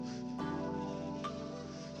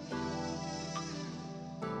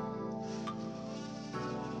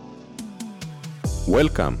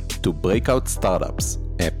Welcome to Breakout Startups,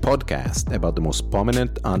 a podcast about the most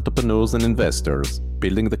prominent entrepreneurs and investors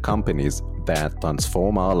building the companies that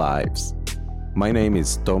transform our lives. My name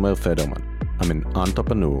is Tomer Federman. I'm an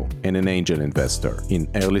entrepreneur and an angel investor in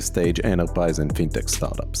early-stage enterprise and fintech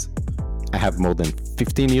startups. I have more than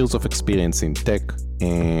 15 years of experience in tech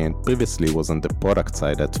and previously was on the product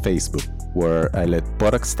side at Facebook, where I led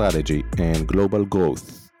product strategy and global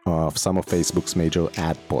growth of some of Facebook's major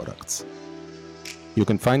ad products. You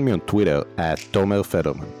can find me on Twitter at Tomer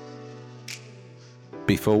Federman.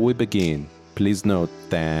 Before we begin, please note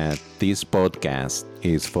that this podcast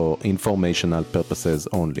is for informational purposes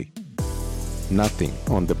only. Nothing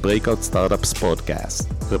on the Breakout Startups podcast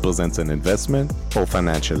represents an investment or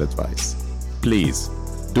financial advice. Please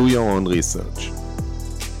do your own research.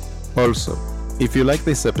 Also, if you like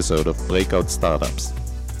this episode of Breakout Startups,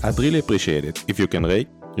 I'd really appreciate it if you can rate,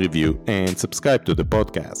 review, and subscribe to the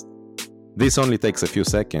podcast. This only takes a few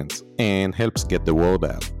seconds and helps get the word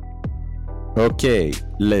out. Okay,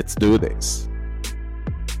 let's do this.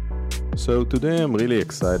 So today I'm really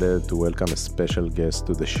excited to welcome a special guest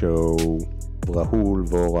to the show, Rahul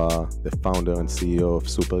Vohra, the founder and CEO of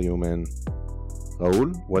Superhuman.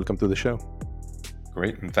 Rahul, welcome to the show.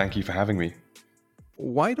 Great, and thank you for having me.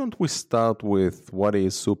 Why don't we start with what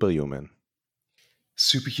is Superhuman?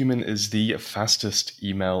 Superhuman is the fastest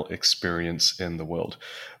email experience in the world.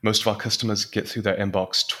 Most of our customers get through their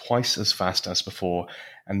inbox twice as fast as before,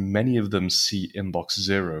 and many of them see inbox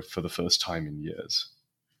zero for the first time in years.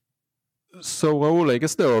 So, Rahul, I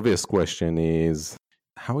guess the obvious question is,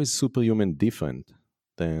 how is Superhuman different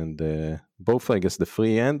than both, I guess, the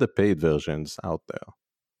free and the paid versions out there?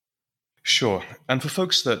 Sure. And for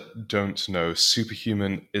folks that don't know,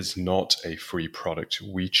 Superhuman is not a free product.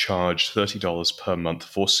 We charge $30 per month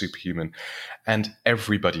for Superhuman, and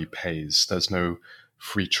everybody pays. There's no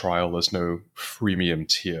free trial. There's no freemium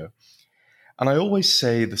tier. And I always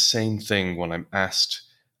say the same thing when I'm asked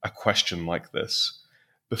a question like this.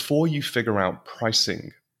 Before you figure out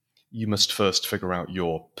pricing, you must first figure out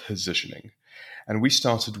your positioning. And we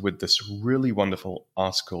started with this really wonderful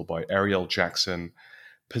article by Arielle Jackson,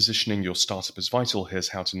 Positioning Your Startup is Vital, Here's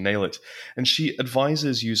How to Nail It. And she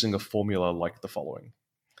advises using a formula like the following.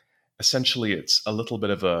 Essentially, it's a little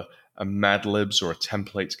bit of a Mad Libs or a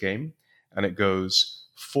template game. And it goes,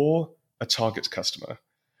 for a target customer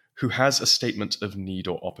who has a statement of need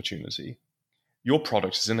or opportunity, your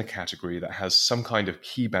product is in a category that has some kind of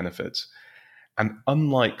key benefit. And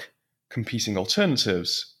unlike competing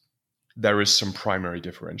alternatives, there is some primary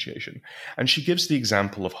differentiation. And she gives the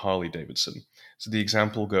example of Harley-Davidson. So the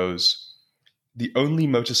example goes, the only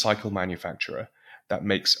motorcycle manufacturer that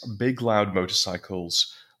makes big, loud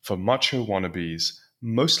motorcycles for macho wannabes,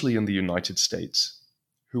 mostly in the United States,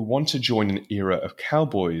 who want to join an era of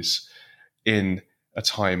cowboys in a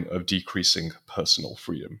time of decreasing personal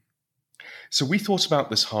freedom. So we thought about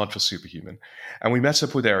this hard for Superhuman, and we met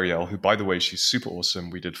up with Arielle, who, by the way, she's super awesome.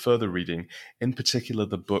 We did further reading. In particular,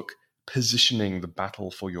 the book Positioning the Battle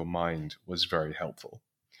for Your Mind was very helpful.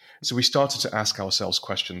 So we started to ask ourselves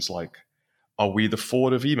questions like, are we the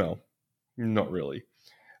Ford of email? Not really.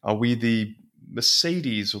 Are we the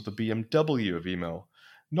Mercedes or the BMW of email?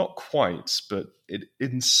 Not quite, but it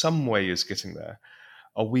in some way is getting there.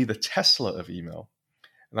 Are we the Tesla of email?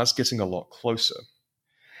 And that's getting a lot closer.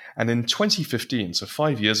 And in 2015, so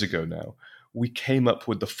 5 years ago now, we came up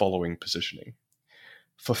with the following positioning.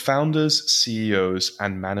 For founders, CEOs,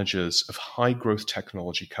 and managers of high-growth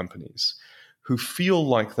technology companies who feel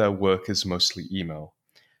like their work is mostly email,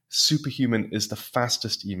 Superhuman is the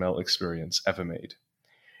fastest email experience ever made.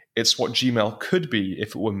 It's what Gmail could be if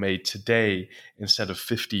it were made today instead of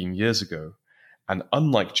 15 years ago. And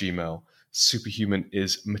unlike Gmail, Superhuman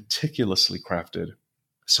is meticulously crafted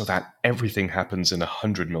so that everything happens in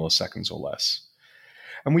 100 milliseconds or less.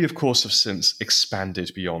 And we, of course, have since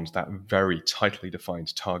expanded beyond that very tightly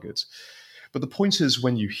defined target. But the point is,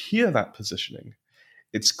 when you hear that positioning,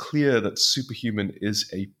 it's clear that Superhuman is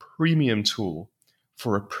a premium tool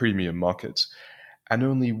for a premium market. And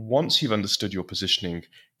only once you've understood your positioning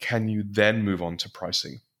can you then move on to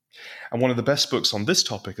pricing. And one of the best books on this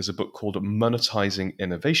topic is a book called Monetizing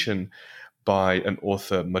Innovation by an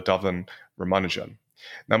author, Madhavan Ramanujan.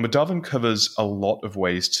 Now, Madhavan covers a lot of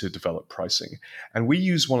ways to develop pricing, and we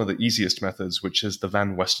use one of the easiest methods, which is the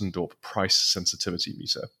Van Westendorp price sensitivity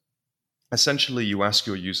meter. Essentially, you ask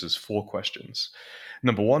your users 4 questions.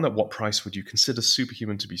 Number 1, at what price would you consider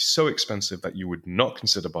Superhuman to be so expensive that you would not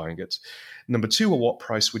consider buying it? Number 2, at what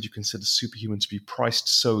price would you consider Superhuman to be priced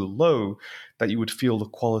so low that you would feel the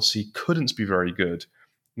quality couldn't be very good?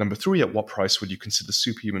 Number three, at what price would you consider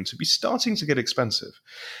Superhuman to be starting to get expensive,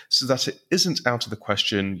 so that it isn't out of the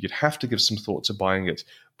question, you'd have to give some thought to buying it,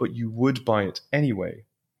 but you would buy it anyway?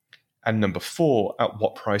 And number four, at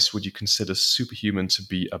what price would you consider Superhuman to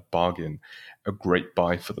be a bargain, a great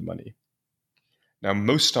buy for the money? Now,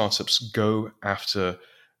 most startups go after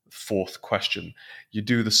fourth question. You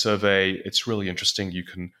do the survey, it's really interesting. You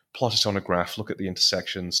can plot it on a graph, look at the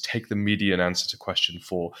intersections, take the median answer to question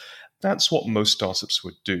four. That's what most startups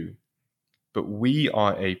would do. But we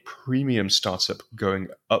are a premium startup going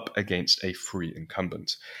up against a free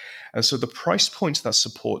incumbent. And so the price point that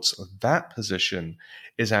supports that position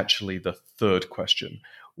is actually the third question.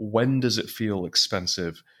 When does it feel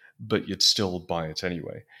expensive, but you'd still buy it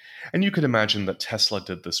anyway? And you could imagine that Tesla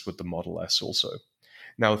did this with the Model S also.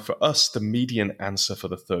 Now, for us, the median answer for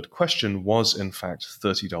the third question was, in fact,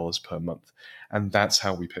 $30 per month. And that's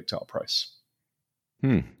how we picked our price.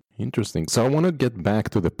 Interesting. So I want to get back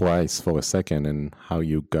to the price for a second and how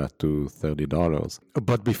you got to $30.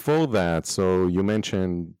 But before that, so you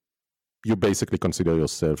mentioned you basically consider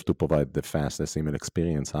yourself to provide the fastest email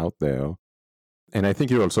experience out there. And I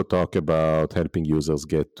think you also talk about helping users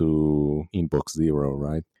get to inbox zero,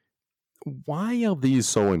 right? Why are these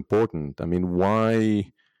so important? I mean,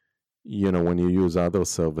 why, when you use other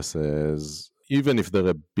services, even if they're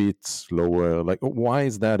a bit slower, like why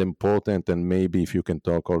is that important? And maybe if you can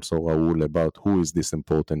talk also, Raul, about who is this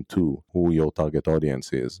important to, who your target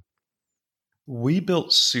audience is. We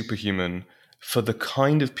built Superhuman for the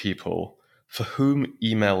kind of people for whom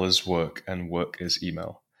email is work and work is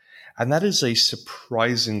email. And that is a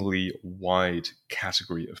surprisingly wide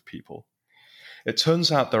category of people. It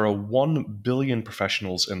turns out there are 1 billion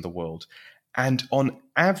professionals in the world, and on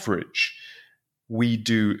average, we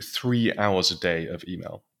do 3 hours a day of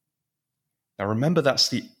email. Now remember, that's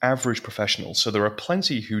the average professional, so there are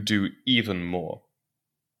plenty who do even more.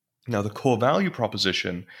 Now the core value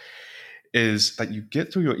proposition is that you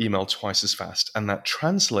get through your email twice as fast, and that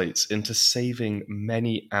translates into saving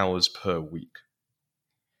many hours per week.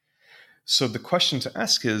 So the question to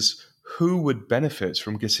ask is, who would benefit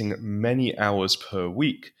from getting many hours per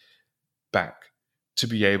week back to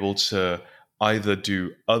be able to either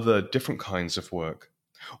do other different kinds of work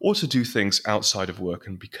or to do things outside of work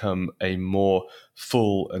and become a more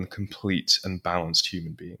full and complete and balanced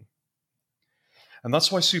human being? And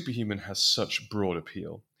that's why Superhuman has such broad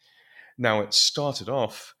appeal. Now, it started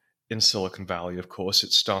off in Silicon Valley, of course.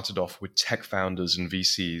 It started off with tech founders and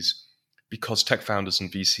VCs, because tech founders and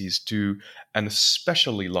VCs do an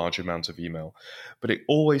especially large amount of email. But it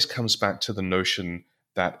always comes back to the notion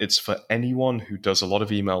that it's for anyone who does a lot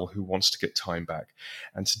of email who wants to get time back.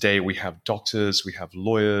 And today we have doctors, we have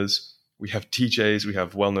lawyers, we have DJs, we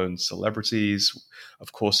have well-known celebrities,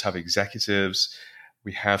 of course have executives,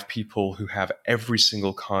 we have people who have every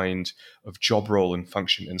single kind of job role and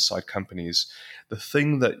function inside companies. The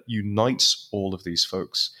thing that unites all of these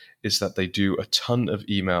folks is that they do a ton of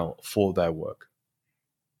email for their work.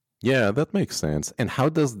 Yeah, that makes sense. And how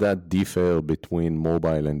does that differ between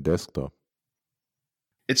mobile and desktop?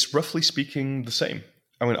 It's roughly speaking the same.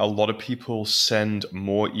 I mean, a lot of people send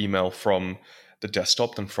more email from the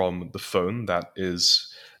desktop than from the phone. That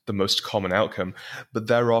is the most common outcome. But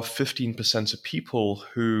there are 15% of people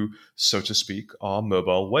who, so to speak, are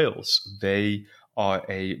mobile whales. They are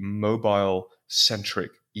a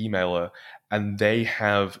mobile-centric emailer, and they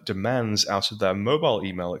have demands out of their mobile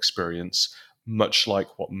email experience, much like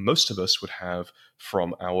what most of us would have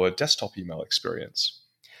from our desktop email experience.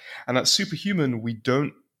 And at Superhuman, we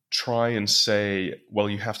don't try and say, well,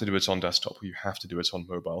 you have to do it on desktop or you have to do it on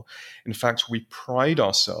mobile. In fact, we pride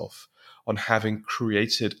ourselves on having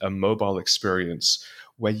created a mobile experience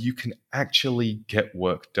where you can actually get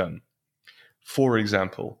work done. For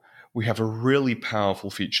example, we have a really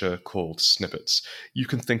powerful feature called snippets. You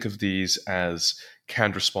can think of these as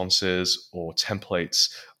canned responses or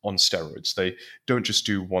templates on steroids. They don't just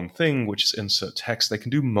do one thing, which is insert text. They can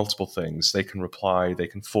do multiple things. They can reply, they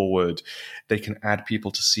can forward, they can add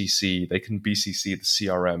people to CC, they can BCC the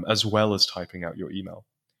CRM, as well as typing out your email.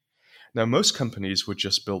 Now, most companies would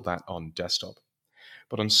just build that on desktop.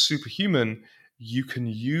 But on Superhuman, you can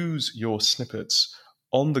use your snippets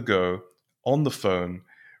on the go, on the phone,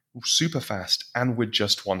 super fast, and with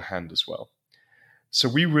just one hand as well. So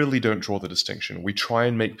we really don't draw the distinction. We try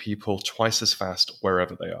and make people twice as fast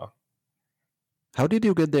wherever they are. How did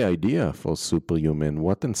you get the idea for Superhuman?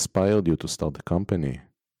 What inspired you to start the company?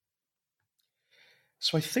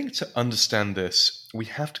 So I think to understand this, we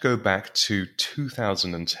have to go back to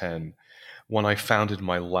 2010, when I founded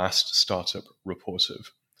my last startup,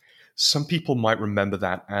 Reportive. Some people might remember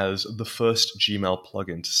that as the first Gmail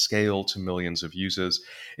plugin to scale to millions of users.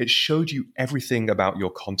 It showed you everything about your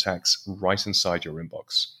contacts right inside your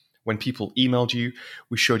inbox. When people emailed you,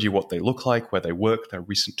 we showed you what they look like, where they work, their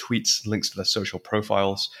recent tweets, links to their social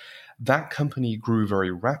profiles. That company grew very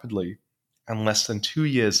rapidly, and less than 2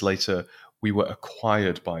 years later, we were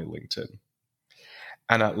acquired by LinkedIn.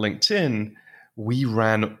 And at LinkedIn, we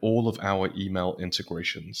ran all of our email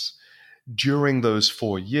integrations. During those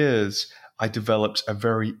 4 years, I developed a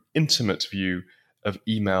very intimate view of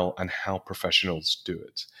email and how professionals do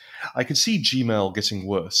it. I could see Gmail getting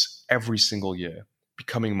worse every single year,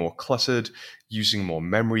 becoming more cluttered, using more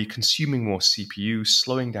memory, consuming more CPU,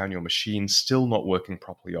 slowing down your machine, still not working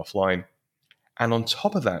properly offline. And on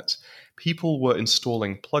top of that, people were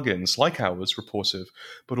installing plugins like ours, Rapportive,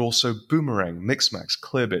 but also Boomerang, Mixmax,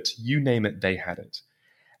 Clearbit, you name it, they had it.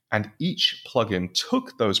 And each plugin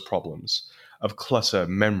took those problems of clutter,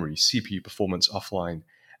 memory, CPU performance offline,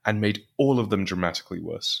 and made all of them dramatically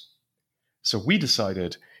worse. So we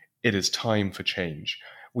decided it is time for change.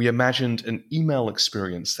 We imagined an email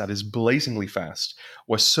experience that is blazingly fast,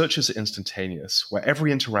 where searches are instantaneous, where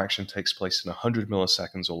every interaction takes place in 100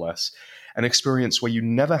 milliseconds or less, an experience where you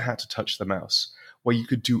never had to touch the mouse, where you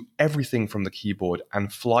could do everything from the keyboard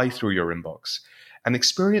and fly through your inbox, an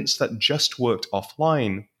experience that just worked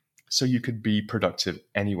offline so you could be productive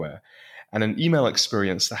anywhere, and an email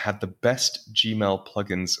experience that had the best Gmail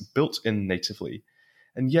plugins built in natively,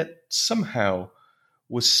 and yet somehow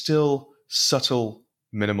was still subtle,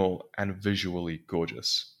 minimal, and visually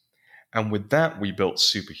gorgeous. And with that, we built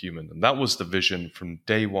Superhuman. And that was the vision from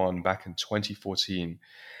day one back in 2014.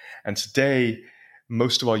 And today,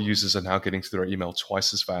 most of our users are now getting through their email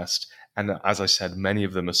twice as fast. And as I said, many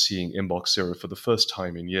of them are seeing Inbox Zero for the first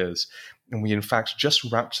time in years. And we, in fact, just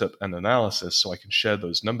wrapped up an analysis, so I can share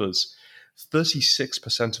those numbers.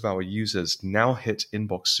 36% of our users now hit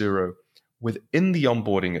Inbox Zero within the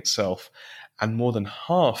onboarding itself. And more than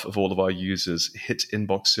half of all of our users hit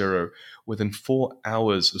Inbox Zero within 4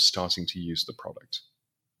 hours of starting to use the product.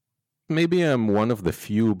 Maybe I'm one of the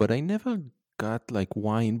few, but I never got like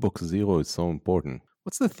why Inbox Zero is so important.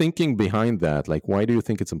 What's the thinking behind that? Like, why do you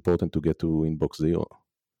think it's important to get to Inbox Zero?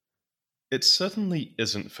 It certainly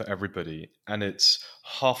isn't for everybody, and it's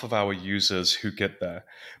half of our users who get there.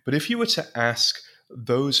 But if you were to ask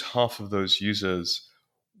those half of those users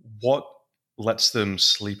what lets them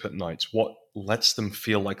sleep at night, what lets them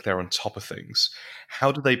feel like they're on top of things,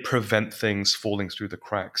 how do they prevent things falling through the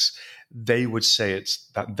cracks, they would say it's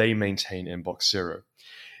that they maintain Inbox Zero.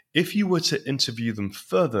 If you were to interview them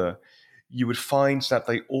further, you would find that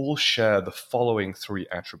they all share the following 3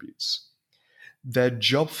 attributes. Their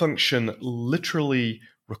job function literally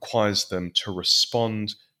requires them to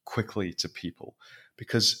respond quickly to people,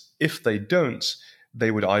 because if they don't,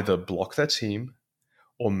 they would either block their team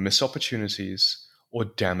or miss opportunities or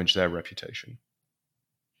damage their reputation.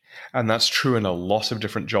 And that's true in a lot of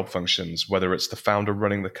different job functions, whether it's the founder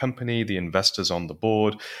running the company, the investors on the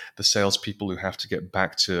board, the salespeople who have to get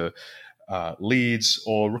back to leads,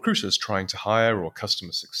 or recruiters trying to hire, or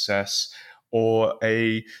customer success, or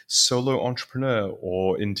a solo entrepreneur,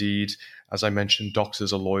 or indeed, as I mentioned,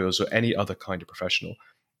 doctors or lawyers or any other kind of professional.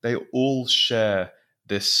 They all share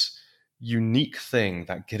this unique thing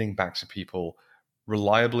that getting back to people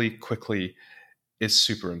reliably, quickly is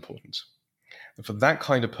super important. And for that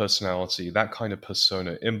kind of personality, that kind of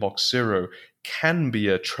persona, Inbox Zero can be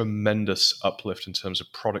a tremendous uplift in terms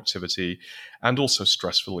of productivity and also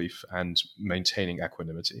stress relief and maintaining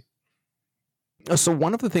equanimity. So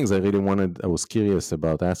one of the things I was curious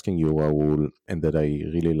about asking you, Raul, and that I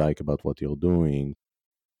really like about what you're doing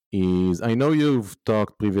is I know you've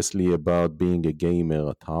talked previously about being a gamer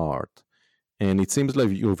at heart, and it seems like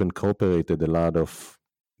you've incorporated a lot of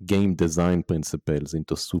game design principles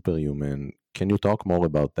into Superhuman. Can you talk more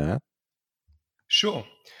about that? Sure.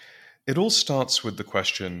 It all starts with the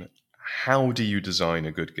question, how do you design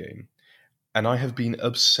a good game? And I have been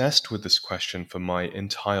obsessed with this question for my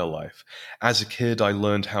entire life. As a kid, I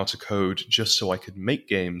learned how to code just so I could make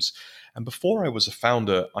games. And before I was a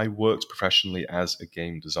founder, I worked professionally as a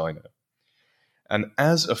game designer. And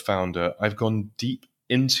as a founder, I've gone deep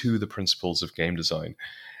into the principles of game design.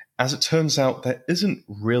 As it turns out, there isn't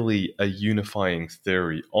really a unifying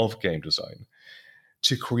theory of game design.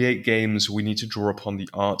 To create games, we need to draw upon the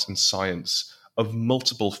art and science of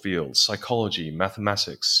multiple fields: psychology,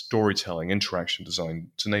 mathematics, storytelling, interaction design,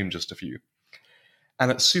 to name just a few. And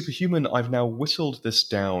at Superhuman, I've now whittled this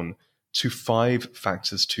down to 5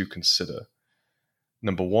 factors to consider.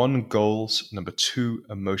 Number 1, goals. Number 2,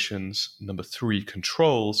 emotions. Number 3,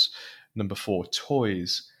 controls. Number 4,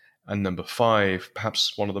 toys. And number 5,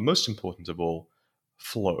 perhaps one of the most important of all,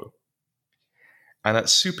 flow. And at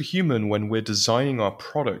Superhuman, when we're designing our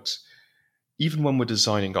product, even when we're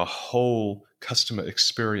designing our whole customer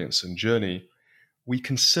experience and journey, we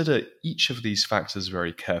consider each of these factors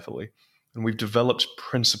very carefully. And we've developed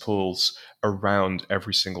principles around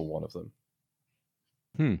every single one of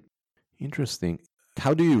them. Interesting.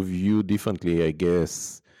 How do you view differently, I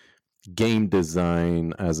guess, game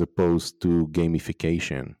design as opposed to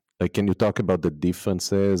gamification? Like, can you talk about the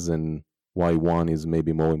differences and why one is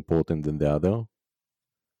maybe more important than the other?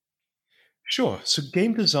 Sure. So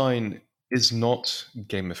game design is not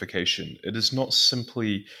gamification. It is not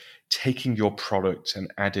simply taking your product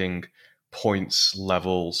and adding points,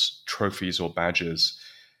 levels, trophies, or badges.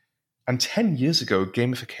 And 10 years ago,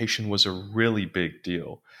 gamification was a really big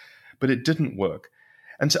deal, but it didn't work.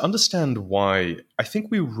 And to understand why, I think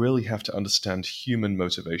we really have to understand human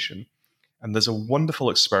motivation. And there's a wonderful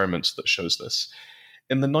experiment that shows this.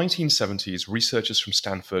 In the 1970s, researchers from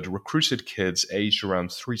Stanford recruited kids aged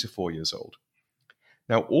around 3 to 4 years old.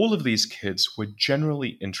 Now, all of these kids were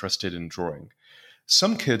generally interested in drawing.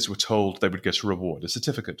 Some kids were told they would get a reward, a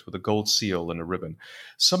certificate with a gold seal and a ribbon.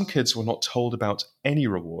 Some kids were not told about any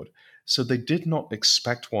reward, so they did not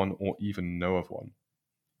expect one or even know of one.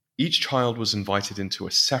 Each child was invited into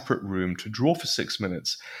a separate room to draw for 6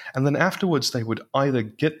 minutes, and then afterwards they would either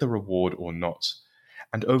get the reward or not.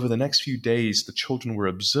 And over the next few days, the children were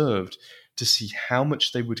observed to see how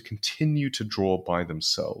much they would continue to draw by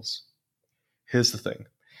themselves. Here's the thing.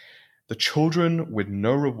 The children with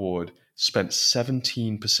no reward spent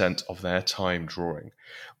 17% of their time drawing,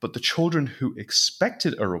 but the children who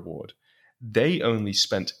expected a reward, they only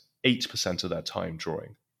spent 8% of their time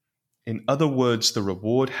drawing. In other words, the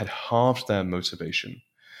reward had halved their motivation.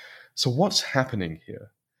 So what's happening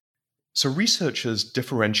here? So researchers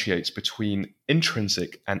differentiate between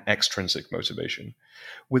intrinsic and extrinsic motivation.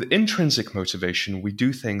 With intrinsic motivation, we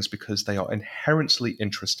do things because they are inherently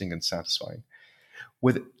interesting and satisfying.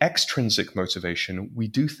 With extrinsic motivation, we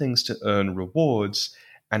do things to earn rewards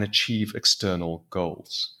and achieve external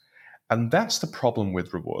goals. And that's the problem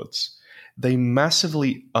with rewards. They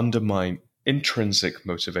massively undermine intrinsic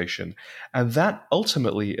motivation, and that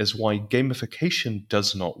ultimately is why gamification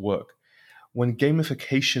does not work. When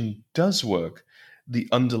gamification does work, the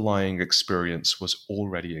underlying experience was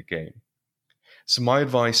already a game. So my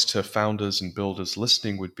advice to founders and builders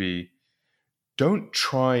listening would be, don't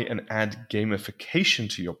try and add gamification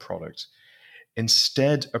to your product.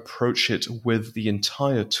 Instead, approach it with the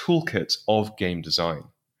entire toolkit of game design.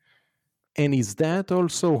 And is that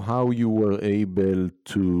also how you were able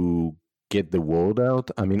to get the word out?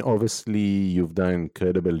 I mean, obviously, you've done an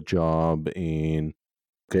incredible job in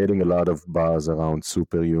creating a lot of buzz around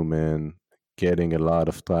Superhuman, getting a lot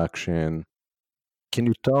of traction. Can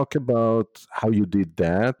you talk about how you did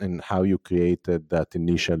that and how you created that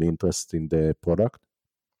initial interest in the product?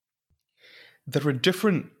 There are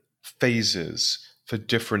different phases for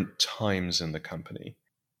different times in the company.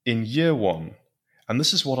 In year one, and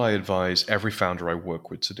this is what I advise every founder I work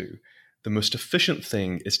with to do, the most efficient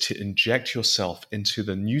thing is to inject yourself into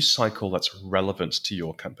the news cycle that's relevant to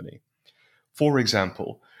your company. For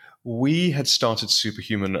example, we had started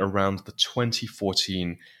Superhuman around the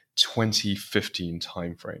 2014 2015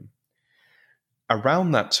 timeframe.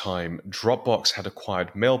 Around that time, Dropbox had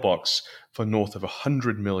acquired Mailbox for north of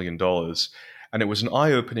 $100 million, and it was an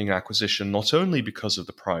eye-opening acquisition not only because of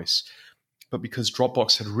the price, but because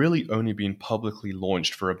Dropbox had really only been publicly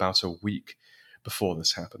launched for about a week before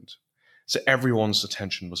this happened. So everyone's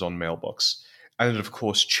attention was on Mailbox. And it, of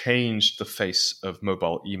course, changed the face of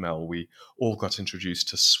mobile email. We all got introduced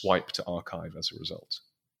to swipe to archive as a result.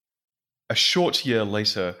 A short year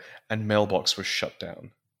later, and Mailbox was shut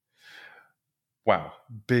down. Wow,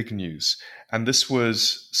 big news. And this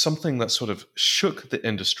was something that sort of shook the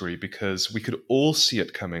industry because we could all see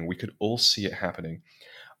it coming. We could all see it happening.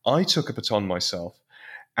 I took it upon myself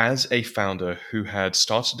as a founder who had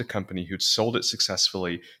started a company, who'd sold it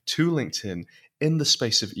successfully to LinkedIn in the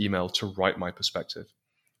space of email, to write my perspective.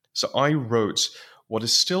 So I wrote what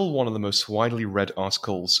is still one of the most widely read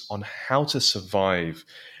articles on how to survive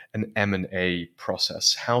an M&A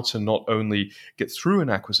process, how to not only get through an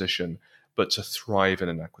acquisition, but to thrive in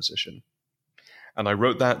an acquisition. And I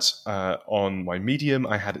wrote that on my Medium.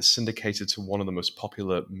 I had it syndicated to one of the most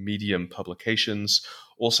popular Medium publications,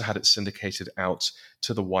 also had it syndicated out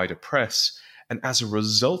to the wider press. And as a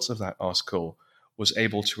result of that article, was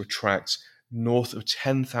able to attract north of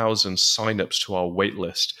 10,000 signups to our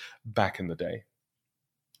waitlist back in the day.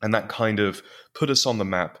 And that kind of put us on the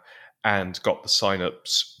map and got the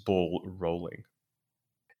signups ball rolling.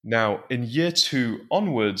 Now, in year 2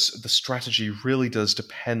 onwards, the strategy really does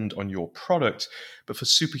depend on your product. But for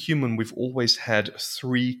Superhuman, we've always had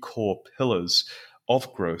 3 core pillars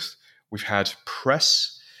of growth. We've had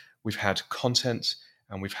press, we've had content,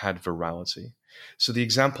 and we've had virality. So the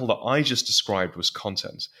example that I just described was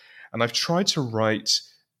content. And I've tried to write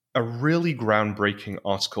a really groundbreaking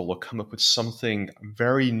article or come up with something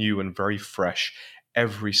very new and very fresh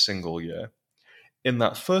every single year. In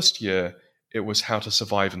that first year, it was how to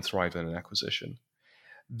survive and thrive in an acquisition.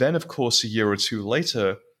 Then, of course, a year or 2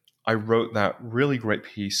 later, I wrote that really great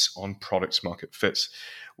piece on product market fit,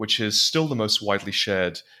 which is still the most widely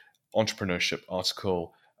shared entrepreneurship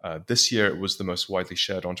article. This year, it was the most widely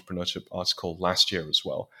shared entrepreneurship article last year as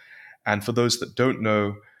well. And for those that don't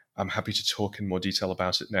know, I'm happy to talk in more detail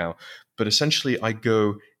about it now. But essentially, I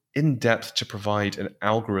go in depth to provide an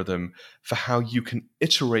algorithm for how you can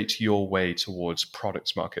iterate your way towards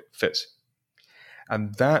product market fit.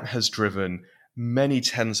 And that has driven many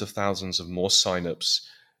tens of thousands of more signups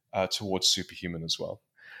towards Superhuman as well.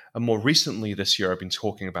 And more recently this year, I've been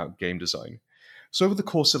talking about game design. So over the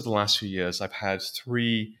course of the last few years, I've had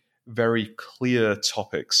 3 very clear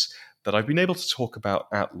topics that I've been able to talk about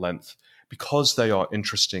at length because they are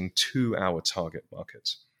interesting to our target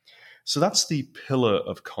market. So that's the pillar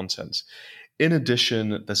of content. In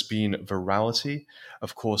addition, there's been virality.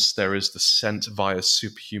 Of course, there is the sent via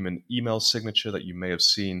Superhuman email signature that you may have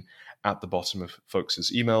seen at the bottom of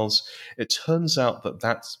folks' emails. It turns out that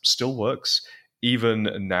that still works,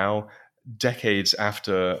 even now, decades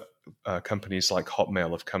after companies like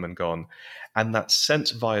Hotmail have come and gone. And that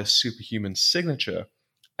sent via Superhuman signature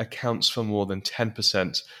accounts for more than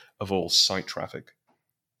 10% of all site traffic.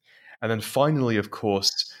 And then finally, of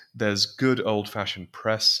course, there's good old-fashioned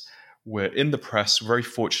press. We're in the press, very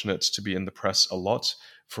fortunate to be in the press a lot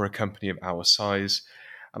for a company of our size.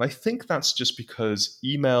 And I think that's just because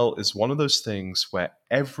email is one of those things where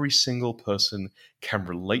every single person can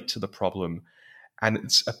relate to the problem, and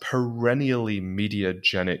it's a perennially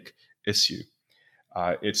mediagenic issue.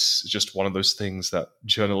 It's just one of those things that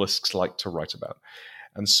journalists like to write about.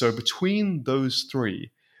 And so between those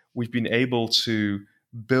 3, we've been able to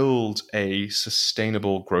build a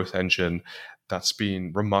sustainable growth engine that's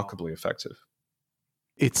been remarkably effective.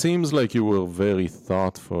 It seems like you were very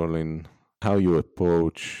thoughtful in how you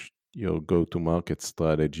approach your go-to-market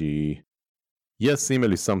strategy. Yes,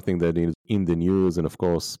 email is something that is in the news, and of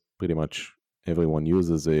course, pretty much everyone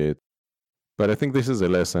uses it. But I think this is a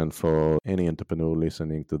lesson for any entrepreneur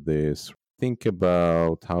listening to this. Think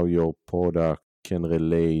about how your product can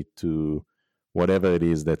relate to whatever it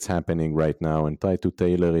is that's happening right now and try to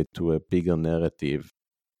tailor it to a bigger narrative.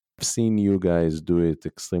 I've seen you guys do it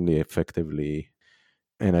extremely effectively,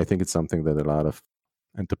 and I think it's something that a lot of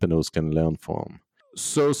entrepreneurs can learn from.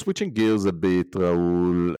 So, switching gears a bit,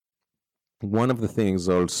 Raul, one of the things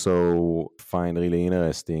also I find really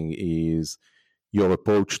interesting is your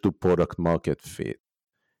approach to product market fit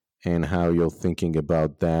and how you're thinking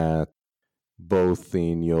about that both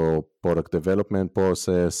in your product development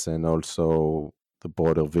process and also the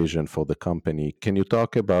broader vision for the company. Can you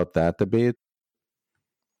talk about that a bit?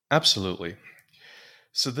 Absolutely.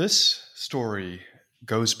 So this story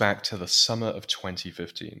goes back to the summer of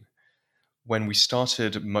 2015, when we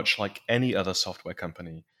started, much like any other software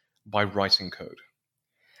company, by writing code.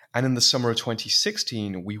 And in the summer of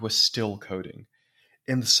 2016, we were still coding.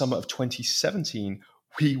 In the summer of 2017,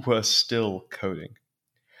 we were still coding.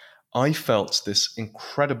 I felt this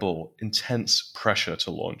incredible, intense pressure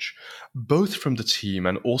to launch, both from the team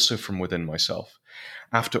and also from within myself.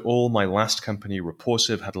 After all, my last company,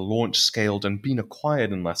 Rapportive, had launched, scaled, and been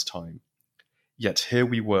acquired in less time. Yet here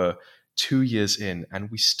we were, 2 years in, and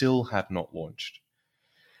we still had not launched.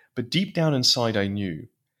 But deep down inside, I knew,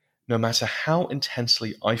 no matter how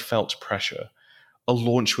intensely I felt pressure, a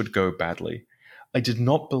launch would go badly. I did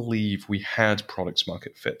not believe we had product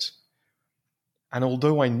market fit. And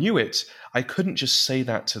although I knew it, I couldn't just say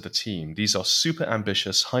that to the team. These are super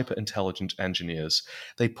ambitious, hyper intelligent engineers.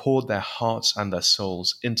 They poured their hearts and their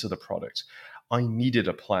souls into the product. I needed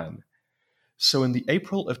a plan. So in the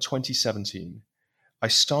April of 2017, I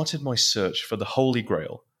started my search for the Holy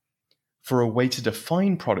Grail, for a way to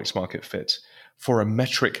define product market fit, for a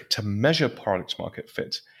metric to measure product market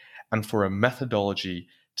fit, and for a methodology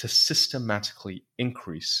to systematically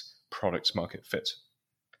increase product market fit.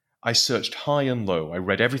 I searched high and low. I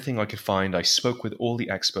read everything I could find. I spoke with all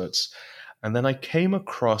the experts. And then I came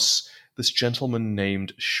across this gentleman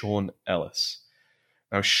named Sean Ellis.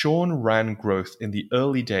 Now, Sean ran growth in the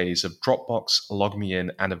early days of Dropbox,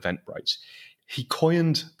 LogMeIn, and Eventbrite. He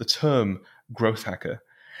coined the term growth hacker.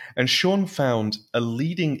 And Sean found a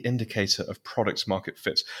leading indicator of product market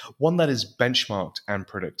fit, one that is benchmarked and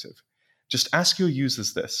predictive. Just ask your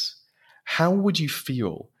users this: how would you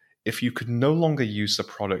feel if you could no longer use the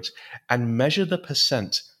product, and measure the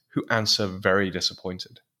percent who answer very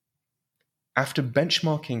disappointed? After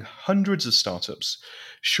benchmarking hundreds of startups,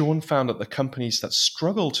 Sean found that the companies that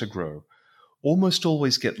struggle to grow almost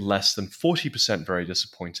always get less than 40% very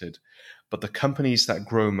disappointed, but the companies that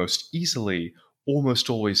grow most easily almost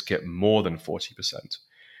always get more than 40%.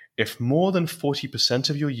 If more than 40%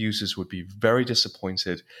 of your users would be very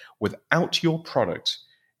disappointed without your product,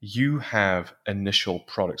 you have initial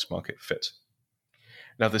product market fit.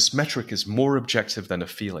 Now, this metric is more objective than a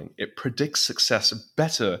feeling. It predicts success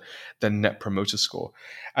better than Net Promoter Score.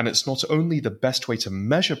 And it's not only the best way to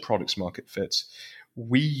measure product market fit,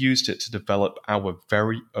 we used it to develop our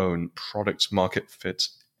very own product market fit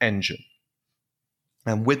engine.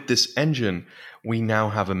 And with this engine, we now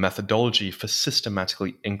have a methodology for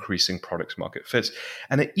systematically increasing product market fit.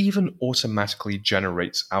 And it even automatically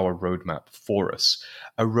generates our roadmap for us,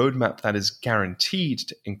 a roadmap that is guaranteed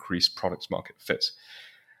to increase product market fit.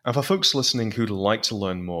 And for folks listening who'd like to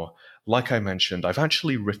learn more, like I mentioned, I've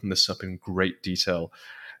actually written this up in great detail.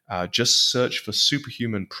 Just search for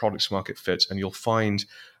Superhuman Product Market Fit, and you'll find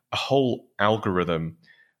a whole algorithm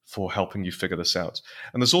for helping you figure this out.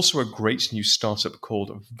 And there's also a great new startup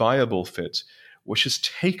called Viable Fit, which has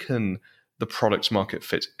taken the product market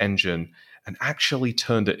fit engine and actually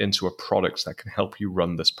turned it into a product that can help you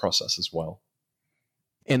run this process as well.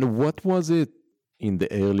 And what was it in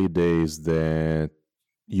the early days that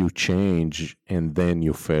you changed and then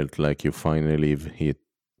you felt like you finally hit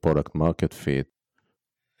product market fit?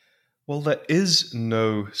 Well, there is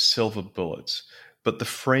no silver bullet, but the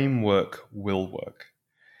framework will work.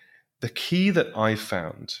 The key that I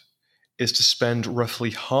found is to spend roughly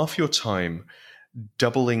half your time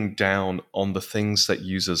doubling down on the things that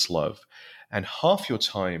users love, and half your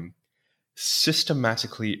time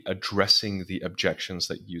systematically addressing the objections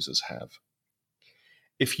that users have.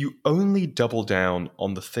 If you only double down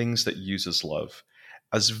on the things that users love,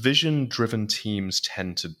 as vision-driven teams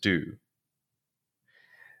tend to do,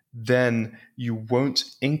 then you won't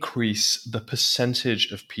increase the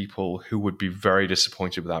percentage of people who would be very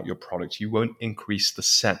disappointed without your product. You won't increase the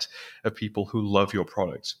set of people who love your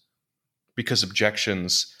product, because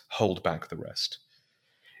objections hold back the rest.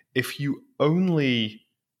 If you only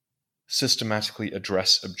systematically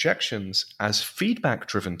address objections, as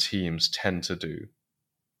feedback-driven teams tend to do,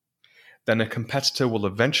 then a competitor will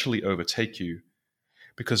eventually overtake you,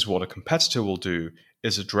 because what a competitor will do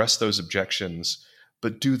is address those objections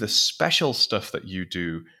but do the special stuff that you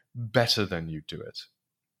do better than you do it.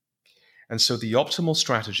 And so the optimal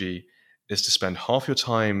strategy is to spend half your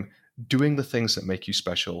time doing the things that make you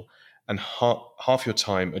special and half your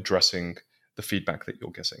time addressing the feedback that you're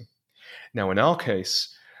getting. Now, in our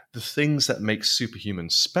case, the things that make Superhuman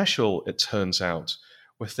special, it turns out,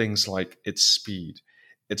 were things like its speed,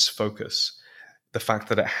 its focus, the fact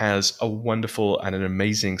that it has a wonderful and an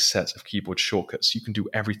amazing set of keyboard shortcuts. You can do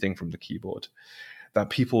everything from the keyboard, that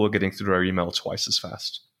people were getting through our email twice as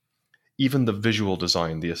fast. Even the visual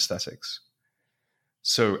design, the aesthetics.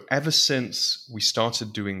 So ever since we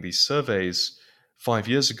started doing these surveys 5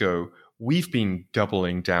 years ago, we've been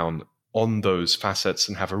doubling down on those facets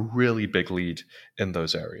and have a really big lead in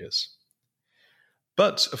those areas.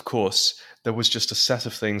 But, of course, there was just a set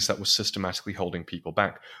of things that was systematically holding people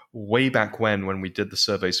back. Way back when we did the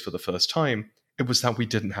surveys for the first time, it was that we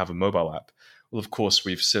didn't have a mobile app. Well, of course,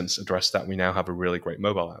 we've since addressed that. We now have a really great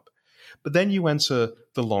mobile app. But then you enter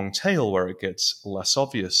the long tail where it gets less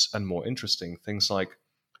obvious and more interesting. Things like,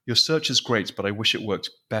 your search is great, but I wish it worked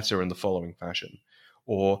better in the following fashion.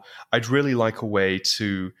 Or, I'd really like a way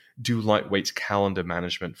to do lightweight calendar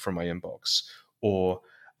management from my inbox. Or,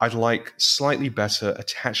 I'd like slightly better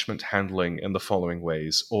attachment handling in the following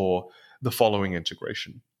ways, or the following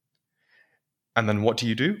integration. And then what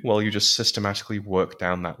do? Well, you just systematically work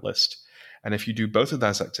down that list. And if you do both of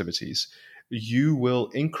those activities, you will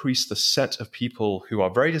increase the set of people who are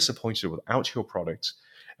very disappointed without your product.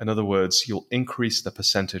 In other words, you'll increase the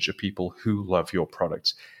percentage of people who love your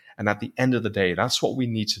product. And at the end of the day, that's what we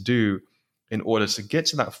need to do in order to get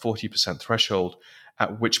to that 40% threshold,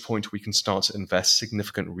 at which point we can start to invest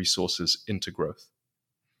significant resources into growth.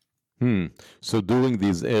 So during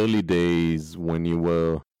these early days when you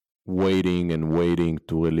were waiting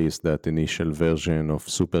to release that initial version of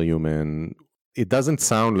Superhuman, it doesn't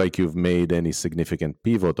sound like you've made any significant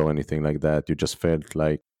pivot or anything like that. You just felt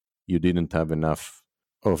like you didn't have enough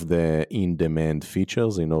of the in-demand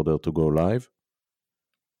features in order to go live?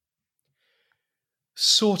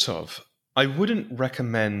 Sort of. I wouldn't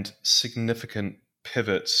recommend significant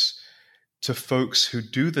pivots to folks who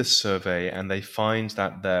do this survey and they find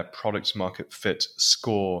that their product market fit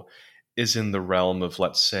score is in the realm of,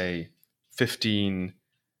 let's say, 15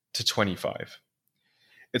 to 25.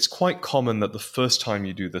 It's quite common that the first time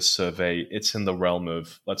you do this survey, it's in the realm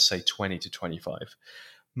of, let's say, 20 to 25.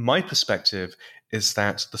 My perspective is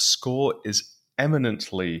that the score is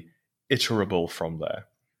eminently iterable from there.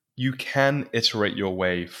 You can iterate your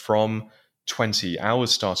way from 20,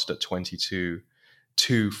 ours started at 22,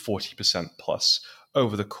 to 40% plus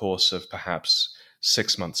over the course of perhaps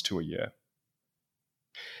 6 months to a year.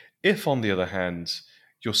 If, on the other hand,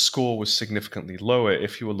 your score was significantly lower,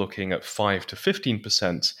 if you were looking at 5 to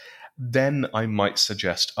 15%, then I might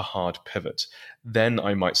suggest a hard pivot. Then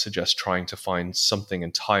I might suggest trying to find something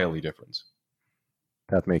entirely different.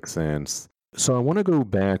 That makes sense. So I want to go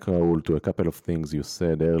back, Raul, to a couple of things you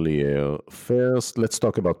said earlier. First, let's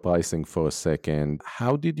talk about pricing for a second.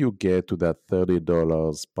 How did you get to that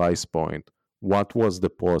 $30 price point? What was the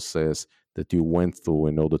process that you went through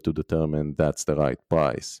in order to determine that's the right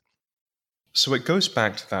price? So it goes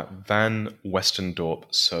back to that Van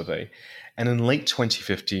Westendorp survey. And in late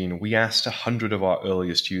 2015, we asked 100 of our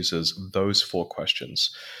earliest users those 4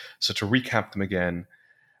 questions. So to recap them again,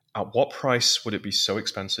 at what price would it be so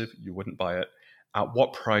expensive you wouldn't buy it? At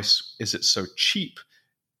what price is it so cheap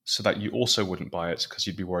so that you also wouldn't buy it because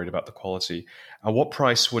you'd be worried about the quality? At what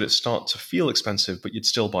price would it start to feel expensive, but you'd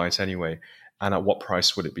still buy it anyway? And at what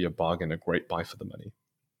price would it be a bargain, a great buy for the money?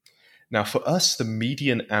 Now, for us, the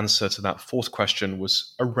median answer to that 4th question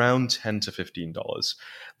was around $10 to $15.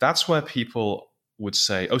 That's where people would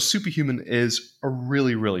say, oh, Superhuman is a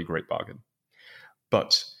really, really great bargain.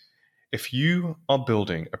 But if you are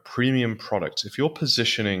building a premium product, if your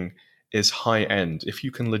positioning is high end, if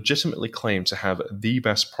you can legitimately claim to have the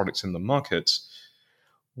best product in the market,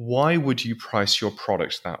 why would you price your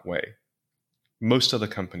product that way? Most other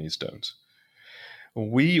companies don't.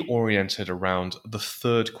 We oriented around the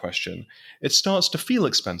 3rd question. It starts to feel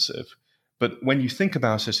expensive, but when you think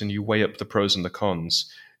about it and you weigh up the pros and the cons,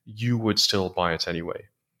 you would still buy it anyway.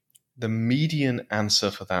 The median answer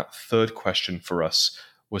for that 3rd question for us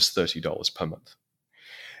was $30 per month.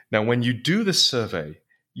 Now, when you do this survey,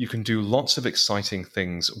 you can do lots of exciting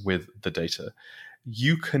things with the data.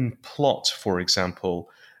 You can plot, for example,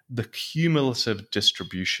 the cumulative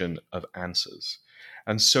distribution of answers.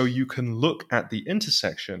 And so you can look at the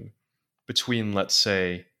intersection between, let's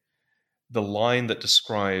say, the line that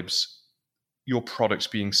describes your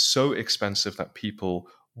product being so expensive that people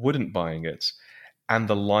wouldn't buying it, and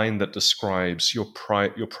the line that describes your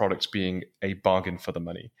product being a bargain for the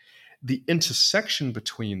money. The intersection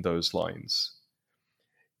between those lines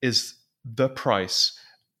is the price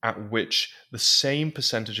at which the same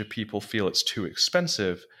percentage of people feel it's too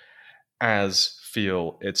expensive as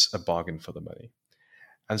feel it's a bargain for the money.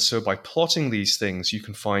 And so by plotting these things, you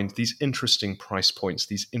can find these interesting price points,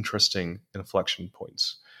 these interesting inflection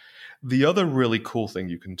points. The other really cool thing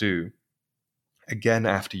you can do, again,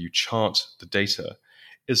 after you chart the data,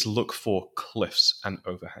 is look for cliffs and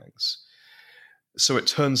overhangs. So it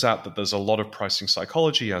turns out that there's a lot of pricing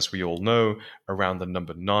psychology, as we all know, around the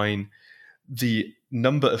number 9. The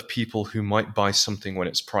number of people who might buy something when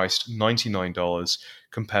it's priced $99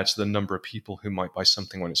 compared to the number of people who might buy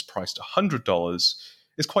something when it's priced $100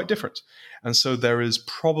 is quite different. And so there is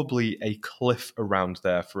probably a cliff around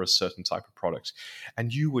there for a certain type of product.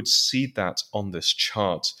 And you would see that on this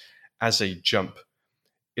chart as a jump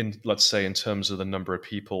in, let's say, in terms of the number of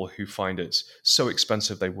people who find it so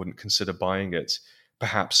expensive they wouldn't consider buying it,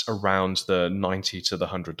 perhaps around the $90 to the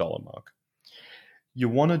 $100 mark. You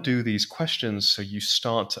want to do these questions so you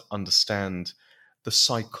start to understand the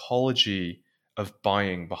psychology of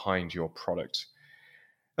buying behind your product.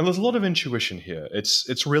 And there's a lot of intuition here.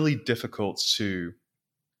 It's really difficult to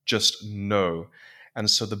just know. And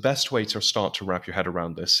so the best way to start to wrap your head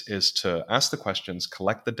around this is to ask the questions,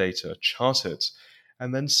 collect the data, chart it,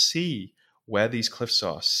 and then see where these cliffs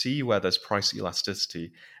are, see where there's price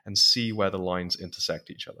elasticity, and see where the lines intersect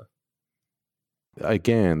each other.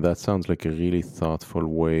 Again, that sounds like a really thoughtful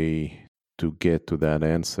way to get to that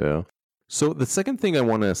answer. So the second thing I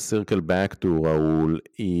want to circle back to, Raul,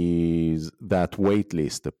 is that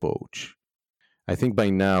waitlist approach. I think by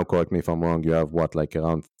now, correct me if I'm wrong, you have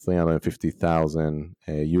around 350,000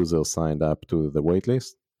 users signed up to the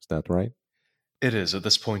waitlist. Is that right? It is. At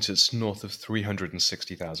this point, it's north of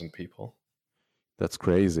 360,000 people. That's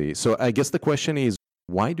crazy. So I guess the question is,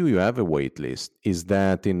 why do you have a waitlist? Is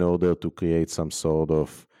that in order to create some sort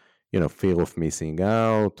of, fear of missing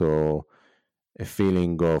out, or a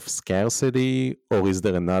feeling of scarcity, or is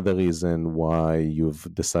there another reason why you've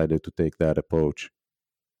decided to take that approach?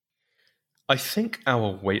 I think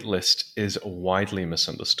our waitlist is widely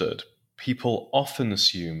misunderstood. People often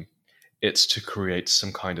assume it's to create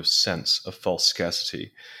some kind of sense of false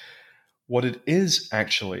scarcity. What it is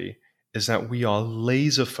actually is that we are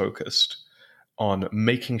laser focused on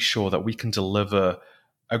making sure that we can deliver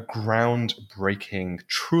a groundbreaking,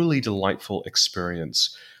 truly delightful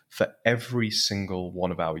experience for every single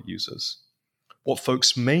one of our users. What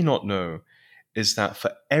folks may not know is that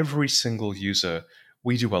for every single user,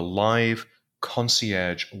 we do a live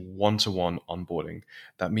concierge one-to-one onboarding.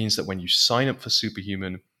 That means that when you sign up for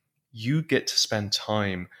Superhuman, you get to spend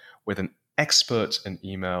time with an expert in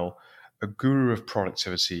email, a guru of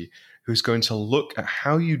productivity, who's going to look at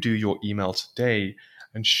how you do your email today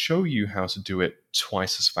and show you how to do it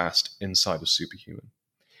twice as fast inside of Superhuman.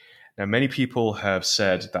 Now, many people have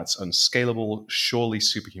said that's unscalable. Surely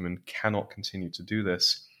Superhuman cannot continue to do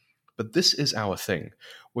this. But this is our thing.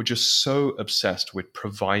 We're just so obsessed with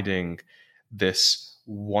providing this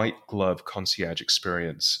white glove concierge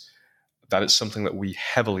experience that it's something that we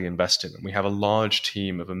heavily invest in. And we have a large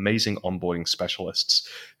team of amazing onboarding specialists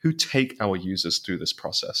who take our users through this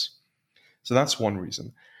process. So that's one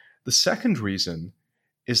reason. The second reason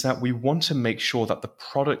is that we want to make sure that the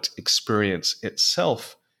product experience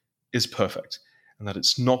itself is perfect and that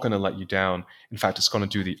it's not going to let you down. In fact, it's going to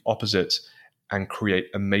do the opposite and create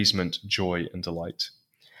amazement, joy, and delight.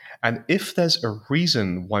 And if there's a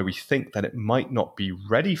reason why we think that it might not be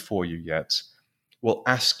ready for you yet, we'll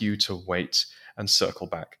ask you to wait and circle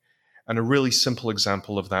back. And a really simple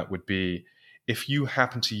example of that would be if you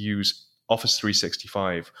happen to use Office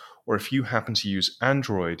 365, or if you happen to use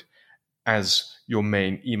Android as your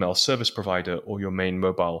main email service provider or your main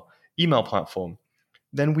mobile email platform,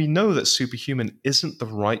 then we know that Superhuman isn't the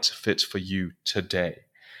right fit for you today.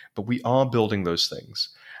 But we are building those things.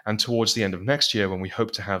 And towards the end of next year, when we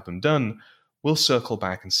hope to have them done, we'll circle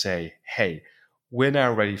back and say, hey, we're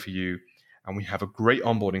now ready for you. And we have a great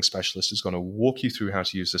onboarding specialist who's going to walk you through how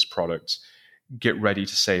to use this product. Get ready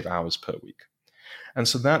to save hours per week. And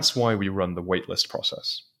so that's why we run the waitlist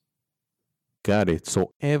process. Got it.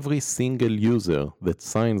 So every single user that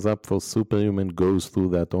signs up for Superhuman goes through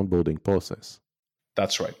that onboarding process.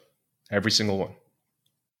 That's right. Every single one.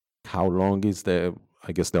 How long is the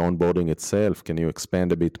onboarding itself? Can you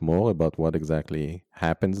expand a bit more about what exactly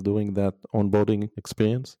happens during that onboarding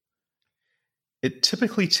experience? It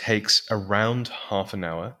typically takes around half an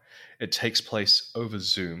hour. It takes place over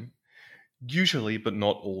Zoom. Usually, but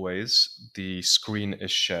not always, the screen is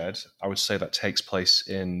shared. I would say that takes place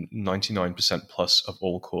in 99% plus of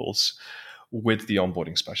all calls with the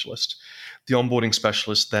onboarding specialist. The onboarding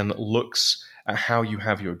specialist then looks at how you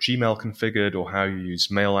have your Gmail configured or how you use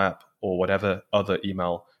Mail app or whatever other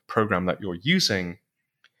email program that you're using,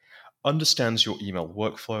 understands your email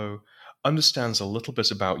workflow, understands a little bit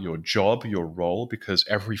about your job, your role, because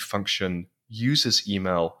every function uses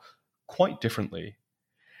email quite differently.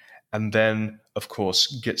 And then, of course,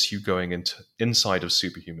 gets you going inside of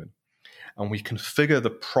Superhuman. And we configure the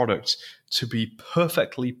product to be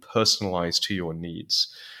perfectly personalized to your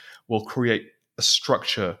needs. We'll create a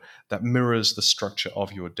structure that mirrors the structure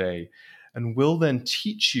of your day, and we'll then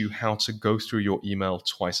teach you how to go through your email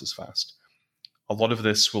twice as fast. A lot of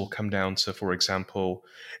this will come down to, for example,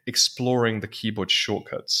 exploring the keyboard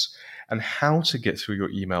shortcuts and how to get through your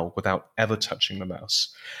email without ever touching the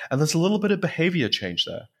mouse. And there's a little bit of behavior change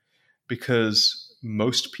there, because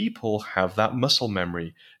most people have that muscle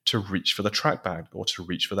memory to reach for the trackpad or to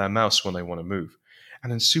reach for their mouse when they want to move.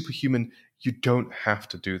 And in Superhuman, you don't have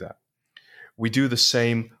to do that. We do the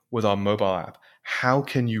same with our mobile app. How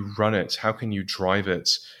can you run it? How can you drive it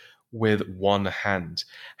with one hand?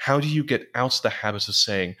 How do you get out of the habit of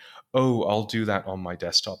saying, oh, I'll do that on my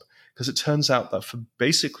desktop? Because it turns out that for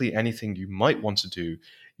basically anything you might want to do,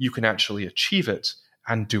 you can actually achieve it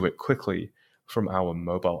and do it quickly from our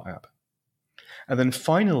mobile app. And then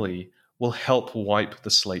finally, we'll help wipe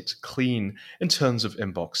the slate clean in terms of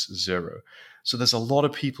inbox zero. So there's a lot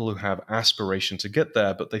of people who have aspiration to get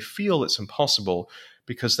there, but they feel it's impossible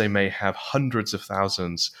because they may have hundreds of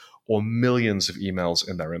thousands or millions of emails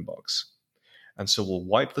in their inbox. And so we'll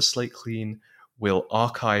wipe the slate clean. We'll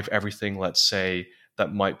archive everything, let's say,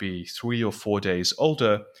 that might be 3 or 4 days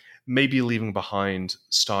older, maybe leaving behind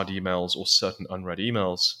starred emails or certain unread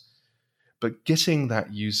emails, but getting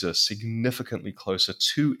that user significantly closer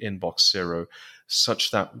to inbox zero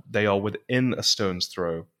such that they are within a stone's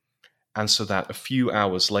throw, and so that a few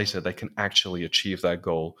hours later they can actually achieve their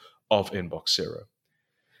goal of inbox zero.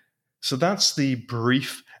 So that's the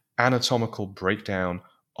brief anatomical breakdown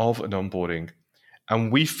of an onboarding.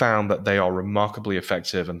 And we found that they are remarkably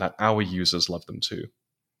effective and that our users love them too.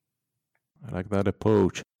 I like that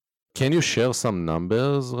approach. Can you share some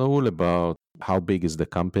numbers, Raul, about how big is the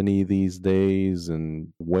company these days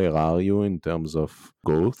and where are you in terms of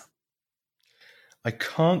growth? I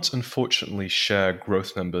can't unfortunately share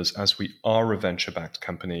growth numbers as we are a venture backed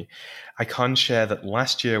company. I can share that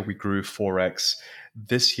last year we grew 4x.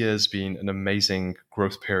 This year's been an amazing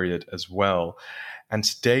growth period as well. And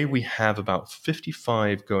today we have about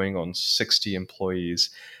 55 going on 60 employees,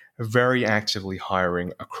 very actively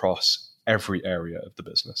hiring across every area of the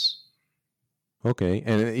business. Okay.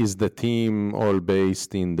 And is the team all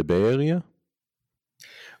based in the Bay Area?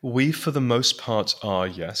 We, for the most part, are,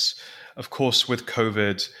 yes. Of course, with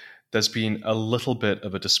COVID, there's been a little bit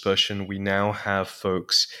of a dispersion. We now have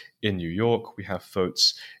folks in New York, we have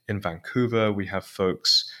folks in Vancouver, we have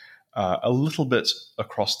folks a little bit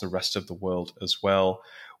across the rest of the world as well.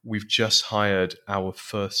 We've just hired our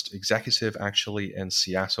first executive actually in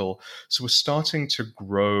Seattle. So we're starting to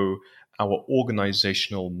grow our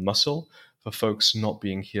organizational muscle for folks not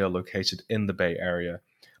being here located in the Bay Area.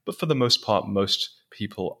 But for the most part, most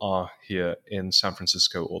people are here in San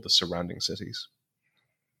Francisco or the surrounding cities.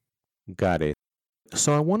 Got it.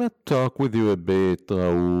 So I want to talk with you a bit,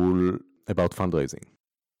 Raul, about fundraising.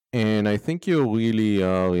 And I think you really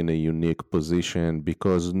are in a unique position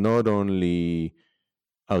because not only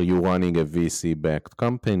are you running a VC backed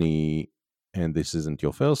company, and this isn't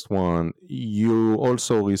your first one, you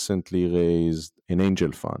also recently raised an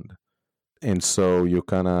angel fund. And so you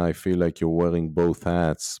kind of, I feel like you're wearing both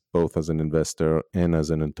hats, both as an investor and as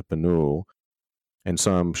an entrepreneur. And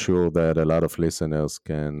so I'm sure that a lot of listeners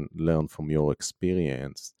can learn from your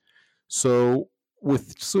experience. So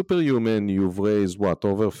with Superhuman, you've raised what,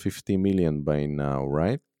 over 50 million by now,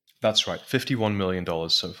 right? That's right, $51 million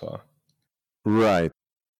so far. Right.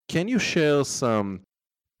 Can you share some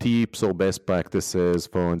tips or best practices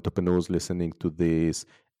for entrepreneurs listening to this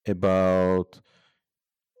about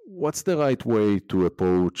what's the right way to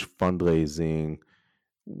approach fundraising?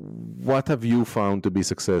 What have you found to be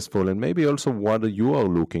successful, and maybe also what you are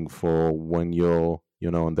looking for when you're,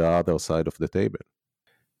 on the other side of the table?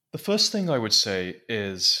 The first thing I would say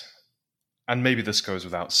is, and maybe this goes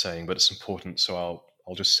without saying, but it's important, so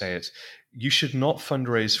I'll just say it. You should not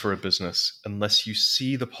fundraise for a business unless you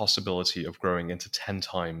see the possibility of growing into 10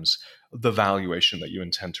 times the valuation that you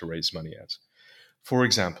intend to raise money at. For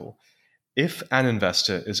example, if an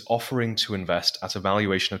investor is offering to invest at a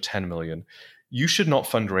valuation of 10 million, you should not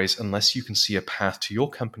fundraise unless you can see a path to your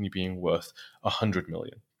company being worth 100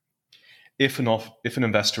 million. If an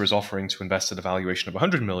investor is offering to invest at a valuation of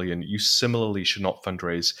 100 million, you similarly should not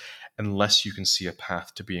fundraise unless you can see a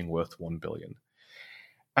path to being worth 1 billion.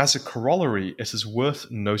 As a corollary, it is worth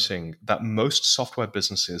noting that most software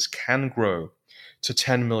businesses can grow to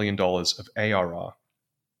 $10 million of ARR,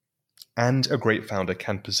 and a great founder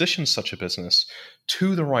can position such a business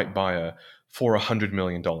to the right buyer for a $100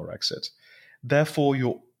 million exit. Therefore,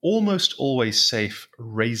 you're almost always safe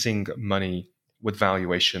raising money with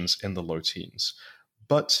valuations in the low teens.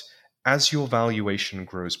 But as your valuation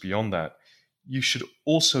grows beyond that, you should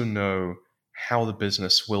also know how the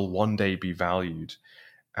business will one day be valued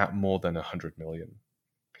at more than 100 million.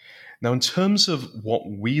 Now, in terms of what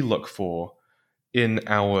we look for in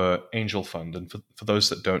our angel fund, and for those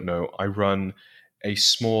that don't know, I run a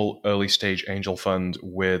small early stage angel fund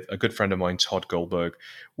with a good friend of mine, Todd Goldberg.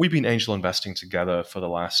 We've been angel investing together for the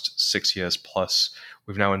last 6 years plus.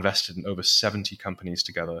 We've now invested in over 70 companies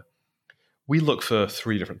together. We look for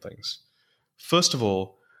three different things. First of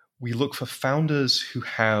all, we look for founders who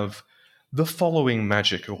have the following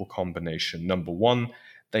magical combination. Number one,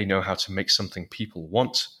 they know how to make something people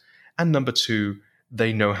want. And number two,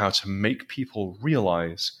 they know how to make people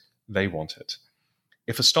realize they want it.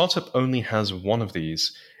 If a startup only has one of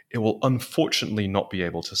these, it will unfortunately not be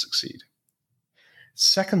able to succeed.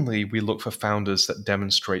 Secondly, we look for founders that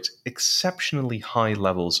demonstrate exceptionally high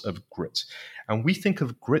levels of grit. And we think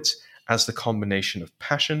of grit as the combination of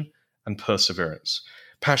passion and perseverance.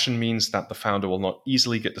 Passion means that the founder will not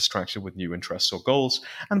easily get distracted with new interests or goals,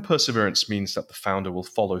 and perseverance means that the founder will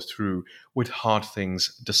follow through with hard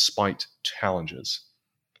things despite challenges.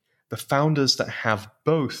 The founders that have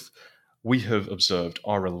both, we have observed,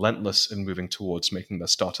 are relentless in moving towards making their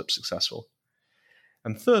startup successful.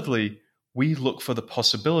 And thirdly, we look for the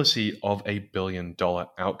possibility of a billion-dollar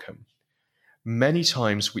outcome. Many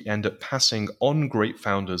times we end up passing on great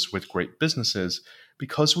founders with great businesses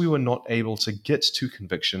because we were not able to get to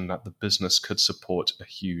conviction that the business could support a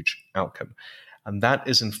huge outcome. And that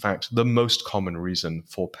is, in fact, the most common reason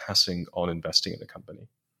for passing on investing in a company.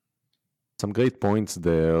 Some great points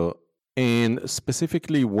there. And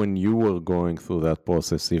specifically, when you were going through that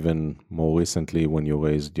process, even more recently, when you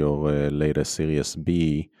raised your latest Series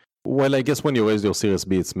B, well, I guess when you raised your Series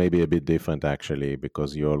B, it's maybe a bit different actually,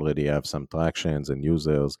 because you already have some tractions and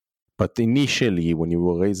users. But initially, when you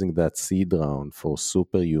were raising that seed round for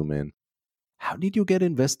Superhuman, how did you get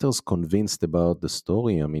investors convinced about the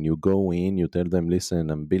story? I mean, you go in, you tell them,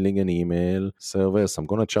 listen, I'm building an email service, I'm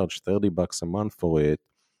going to charge $30 a month for it.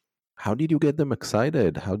 How did you get them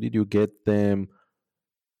excited? How did you get them,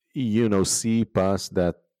 see past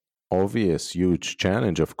that obvious huge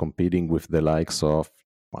challenge of competing with the likes of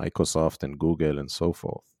Microsoft and Google and so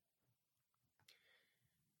forth?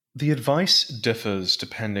 The advice differs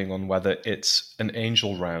depending on whether it's an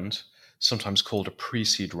angel round, sometimes called a pre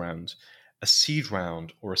seed round, a seed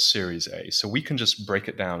round, or a Series A. So we can just break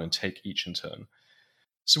it down and take each in turn.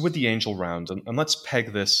 So with the angel round, and let's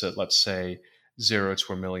peg this at, let's say, $0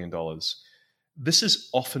 to $1 million, this is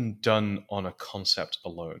often done on a concept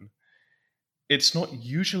alone. It's not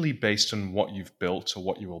usually based on what you've built or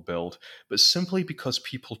what you will build, but simply because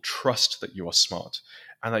people trust that you are smart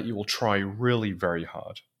and that you will try really very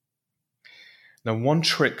hard. Now, one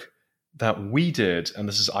trick that we did, and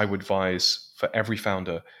this is I would advise for every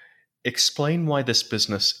founder, explain why this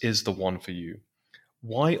business is the one for you.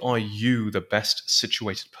 Why are you the best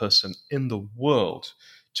situated person in the world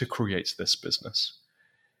to create this business?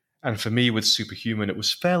 And for me with Superhuman, it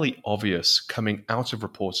was fairly obvious coming out of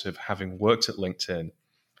Rapportive, having worked at LinkedIn,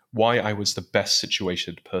 why I was the best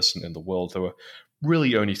situated person in the world. There were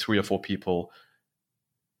really only 3 or 4 people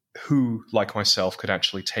who, like myself, could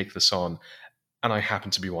actually take this on, and I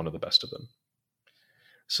happened to be one of the best of them.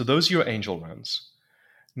 So those are your angel rounds.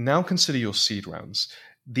 Now consider your seed rounds.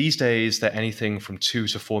 These days, they're anything from 2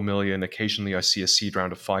 to 4 million. Occasionally, I see a seed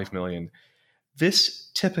round of 5 million. This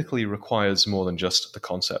typically requires more than just the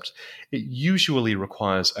concept. It usually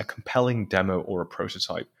requires a compelling demo or a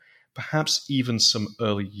prototype, perhaps even some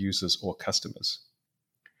early users or customers.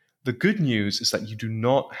 The good news is that you do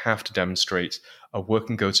not have to demonstrate a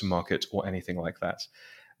working go-to-market or anything like that.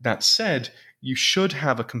 That said, you should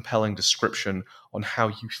have a compelling description on how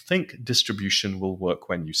you think distribution will work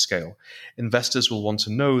when you scale. Investors will want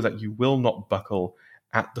to know that you will not buckle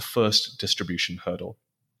at the first distribution hurdle.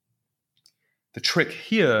 The trick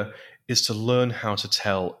here is to learn how to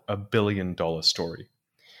tell a billion-dollar story.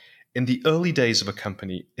 In the early days of a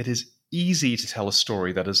company, it is easy to tell a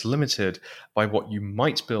story that is limited by what you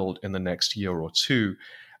might build in the next year or two,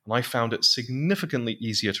 and I found it significantly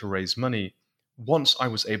easier to raise money once I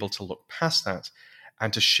was able to look past that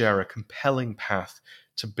and to share a compelling path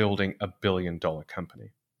to building a billion-dollar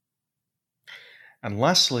company. And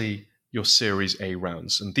lastly, your Series A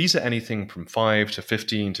rounds. And these are anything from 5 to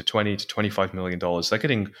 15 to 20 to $25 million. They're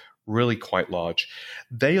getting really quite large.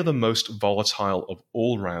 They are the most volatile of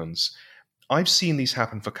all rounds. I've seen these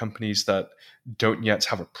happen for companies that don't yet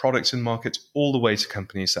have a product in market, all the way to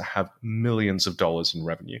companies that have millions of dollars in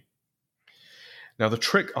revenue. Now, the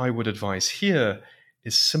trick I would advise here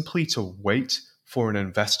is simply to wait for an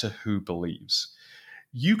investor who believes.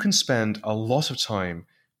 You can spend a lot of time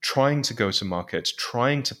trying to go to market,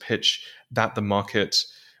 trying to pitch that the market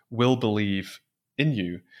will believe in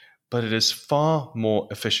you, but it is far more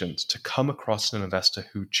efficient to come across an investor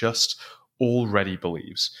who just already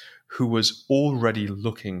believes, who was already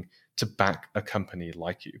looking to back a company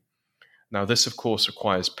like you. Now, this, of course,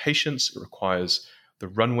 requires patience. It requires the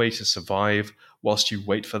runway to survive whilst you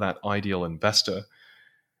wait for that ideal investor.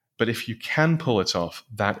 But if you can pull it off,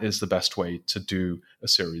 that is the best way to do a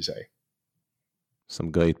Series A. Some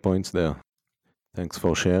great points there. Thanks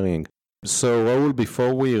for sharing. So, Raul,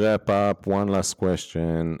 before we wrap up, one last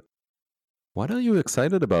question. What are you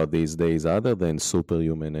excited about these days other than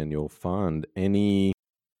Superhuman and your fund? Any,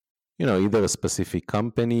 either a specific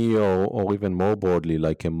company or even more broadly,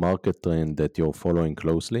 like a market trend that you're following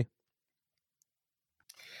closely?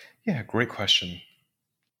 Yeah, great question.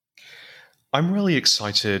 I'm really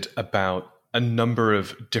excited about a number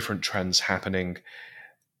of different trends happening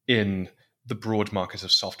in the broad market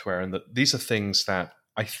of software, and that these are things that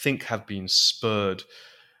I think have been spurred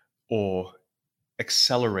or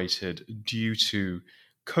accelerated due to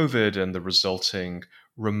COVID and the resulting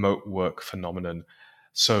remote work phenomenon.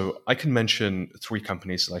 So I can mention 3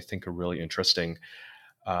 companies that I think are really interesting.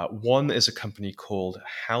 One is a company called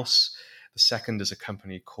House. The second is a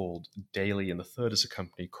company called Daily, and the third is a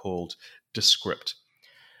company called Descript.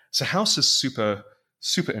 So House is super,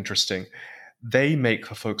 super interesting. They make,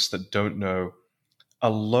 for folks that don't know,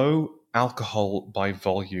 a low alcohol by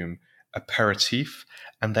volume aperitif,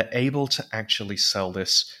 and they're able to actually sell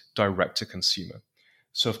this direct to consumer.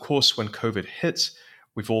 So, of course, when COVID hit,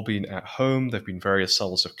 We've all been at home. There have been various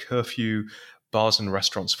levels of curfew. Bars and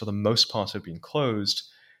restaurants, for the most part, have been closed.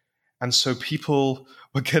 And so people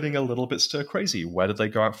were getting a little bit stir crazy. Where did they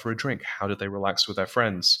go out for a drink? How did they relax with their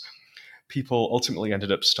friends? People ultimately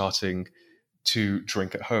ended up starting to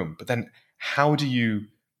drink at home. But then how do you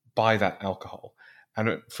buy that alcohol?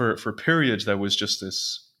 And for a period, there was just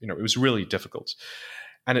this, it was really difficult.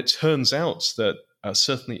 And it turns out that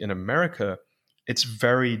certainly in America, it's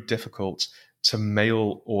very difficult to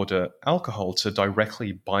mail order alcohol, to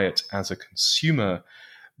directly buy it as a consumer,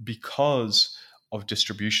 because of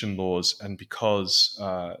distribution laws and because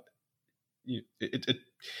it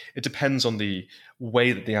depends on the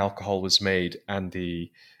way that the alcohol was made and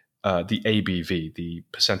the ABV, the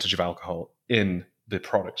percentage of alcohol in the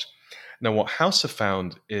product. Now, what House have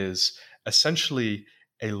found is essentially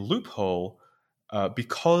a loophole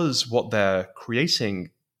because what they're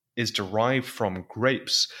creating is derived from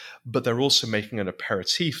grapes, but they're also making an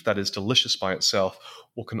aperitif that is delicious by itself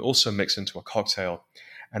or can also mix into a cocktail.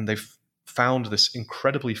 And they've found this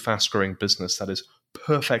incredibly fast-growing business that is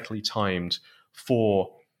perfectly timed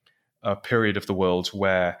for a period of the world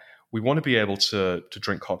where we want to be able to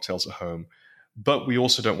drink cocktails at home, but we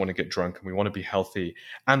also don't want to get drunk and we want to be healthy.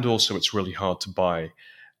 And also it's really hard to buy.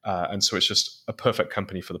 And so it's just a perfect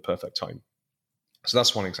company for the perfect time. So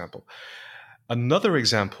that's one example. Another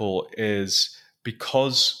example is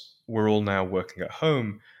because we're all now working at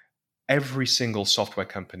home, every single software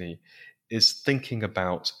company is thinking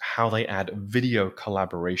about how they add video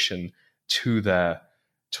collaboration to their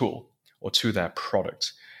tool or to their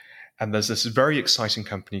product. And there's this very exciting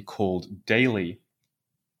company called Daily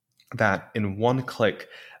that in one click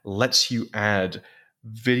lets you add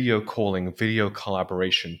video calling, video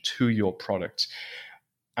collaboration to your product.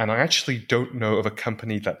 And I actually don't know of a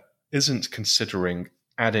company that isn't considering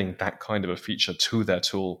adding that kind of a feature to their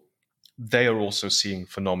tool. They are also seeing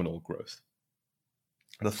phenomenal growth.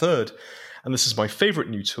 The third, and this is my favorite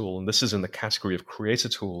new tool, and this is in the category of creator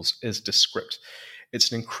tools, is Descript.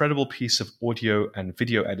 It's an incredible piece of audio and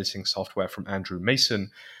video editing software from Andrew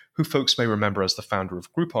Mason, who folks may remember as the founder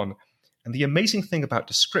of Groupon. And the amazing thing about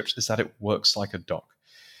Descript is that it works like a doc.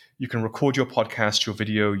 You can record your podcast, your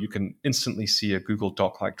video, you can instantly see a Google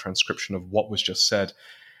Doc-like transcription of what was just said.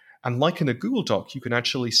 And like in a Google Doc, you can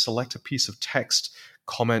actually select a piece of text,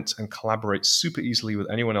 comment, and collaborate super easily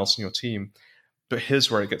with anyone else in your team. But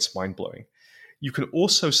here's where it gets mind-blowing. You can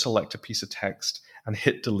also select a piece of text and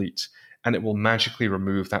hit delete, and it will magically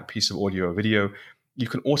remove that piece of audio or video. You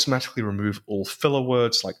can automatically remove all filler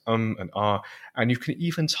words like and ah, and you can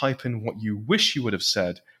even type in what you wish you would have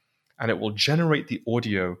said, and it will generate the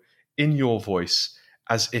audio in your voice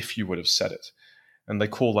as if you would have said it. And they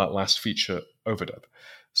call that last feature overdub.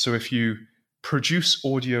 So if you produce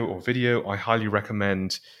audio or video, I highly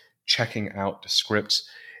recommend checking out Descript.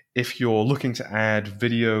 If you're looking to add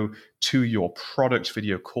video to your product,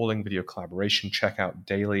 video calling, video collaboration, check out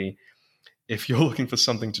Daily. If you're looking for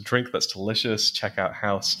something to drink that's delicious, check out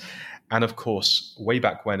House. And of course, way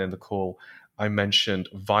back when in the call, I mentioned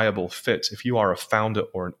Viable Fit. If you are a founder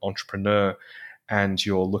or an entrepreneur and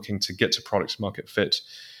you're looking to get to product market fit,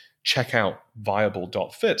 check out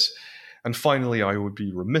viable.fit. And finally, I would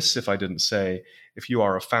be remiss if I didn't say, if you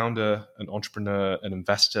are a founder, an entrepreneur, an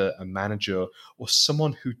investor, a manager, or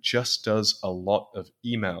someone who just does a lot of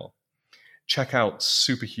email, check out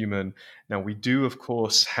Superhuman. Now, we do, of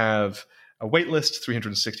course, have a waitlist,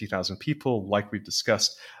 360,000 people, like we've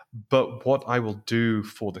discussed. But what I will do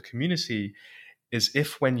for the community is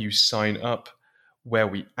if when you sign up, where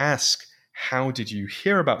we ask, how did you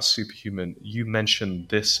hear about Superhuman, you mention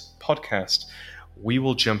this podcast, we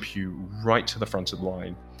will jump you right to the front of the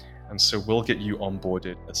line. And so we'll get you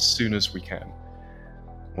onboarded as soon as we can.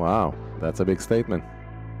 Wow, that's a big statement.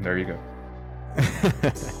 There you go.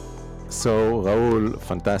 So, Raul,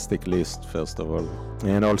 fantastic list, first of all.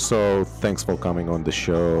 And also, thanks for coming on the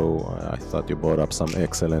show. I thought you brought up some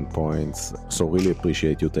excellent points. So really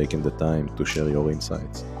appreciate you taking the time to share your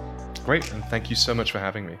insights. Great, and thank you so much for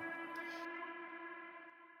having me.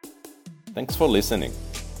 Thanks for listening.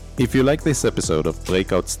 If you like this episode of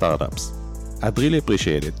Breakout Startups, I'd really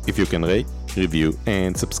appreciate it if you can rate, review,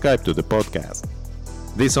 and subscribe to the podcast.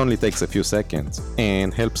 This only takes a few seconds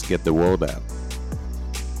and helps get the word out.